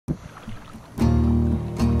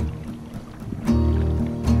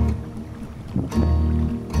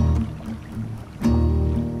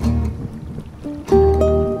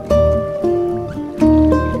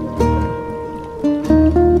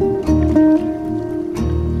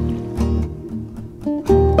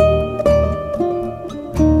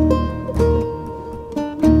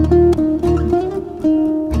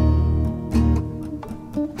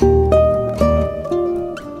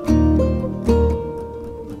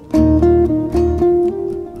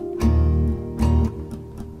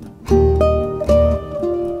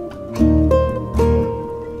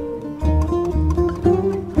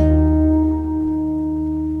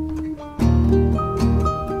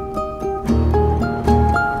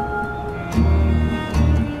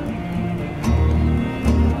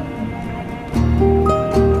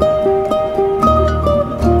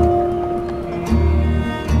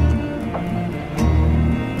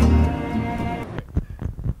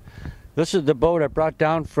This is the boat I brought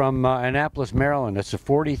down from Annapolis, Maryland. It's a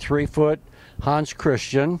 43-foot Hans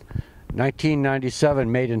Christian,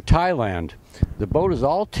 1997, made in Thailand. The boat is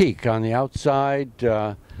all teak on the outside.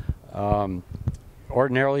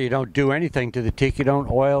 Ordinarily, you don't do anything to the teak. You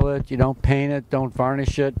don't oil it, you don't paint it, don't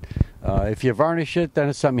varnish it. If you varnish it, then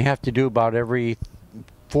it's something you have to do about every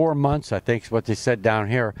 4 months, I think is what they said down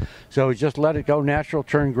here. So just let it go natural,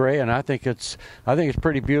 turn gray, and I think it's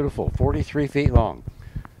pretty beautiful. 43 feet long.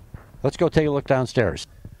 Let's go take a look downstairs.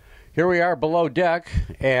 Here we are below deck,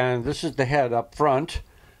 and this is the head up front.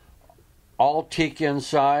 All teak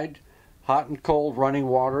inside, hot and cold running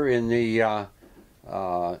water in the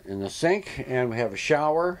sink, and we have a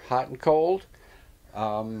shower, hot and cold.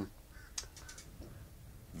 Vent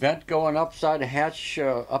going upside a hatch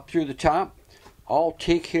up through the top. All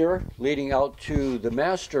teak here, leading out to the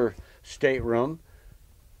master stateroom.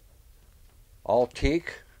 All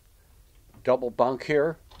teak, double bunk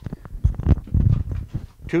here.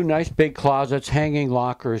 2 nice big closets, hanging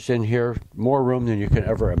lockers in here, more room than you can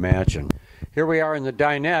ever imagine. Here we are in the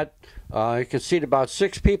dinette. You can seat about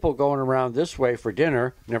 6 people going around this way for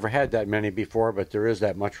dinner. Never had that many before, but there is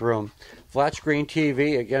that much room. Flat screen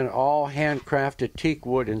TV, again, all handcrafted teak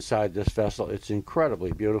wood inside this vessel. It's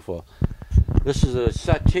incredibly beautiful. This is a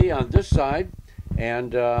settee on this side,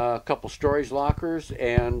 and a couple storage lockers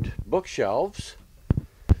and bookshelves.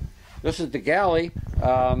 This is the galley.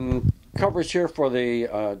 Covers here for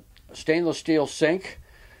the stainless steel sink.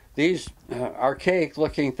 These archaic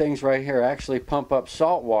looking things right here actually pump up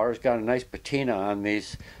salt water. It's got a nice patina on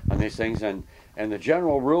these things, and the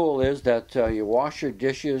general rule is that you wash your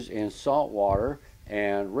dishes in salt water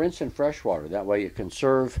and rinse in fresh water. That way you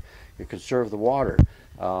conserve the water.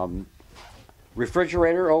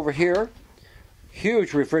 Refrigerator over here.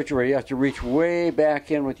 Huge refrigerator. You have to reach way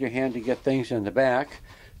back in with your hand to get things in the back.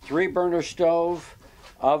 3-burner stove,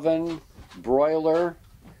 oven, broiler,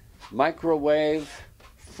 microwave,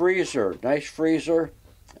 freezer, nice freezer,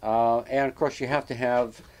 and of course you have to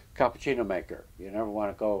have cappuccino maker. You never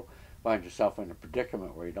want to go find yourself in a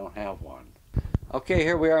predicament where you don't have one. Okay,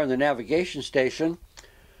 here we are in the navigation station.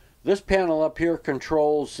 This panel up here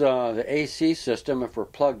controls the AC system. If we're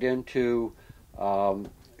plugged into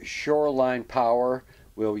shoreline power,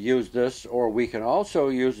 we'll use this, or we can also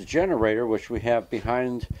use the generator, which we have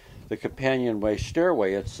behind the companionway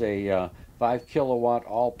stairway. It's a 5 kilowatt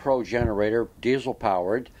all-pro generator, diesel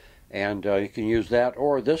powered, and you can use that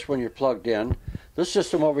or this when you're plugged in. This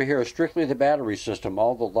system over here is strictly the battery system.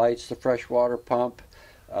 All the lights, the freshwater pump,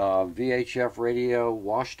 VHF radio,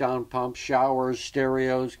 washdown pump, showers,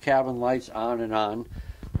 stereos, cabin lights, on and on.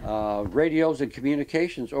 Radios and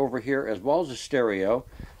communications over here, as well as a stereo.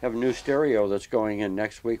 Have a new stereo that's going in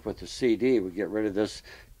next week with the CD. We get rid of this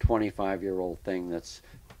 25-year-old thing that's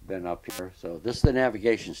been up here. So this is the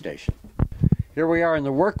navigation station. Here we are in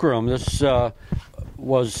the workroom. This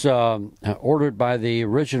was ordered by the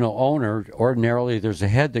original owner. Ordinarily there's a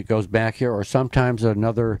head that goes back here, or sometimes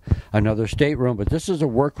another stateroom, but this is a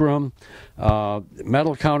workroom.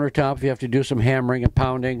 Metal countertop if you have to do some hammering and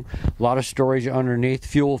pounding. A lot of storage underneath,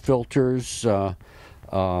 fuel filters,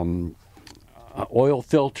 oil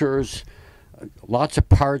filters, lots of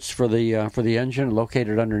parts for the engine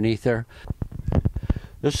located underneath there.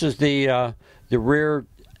 This is the rear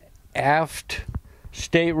aft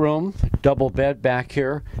stateroom, double bed back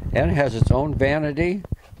here, and it has its own vanity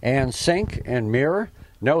and sink and mirror.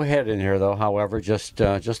 No head in here though, however, just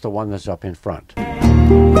the one that's up in front.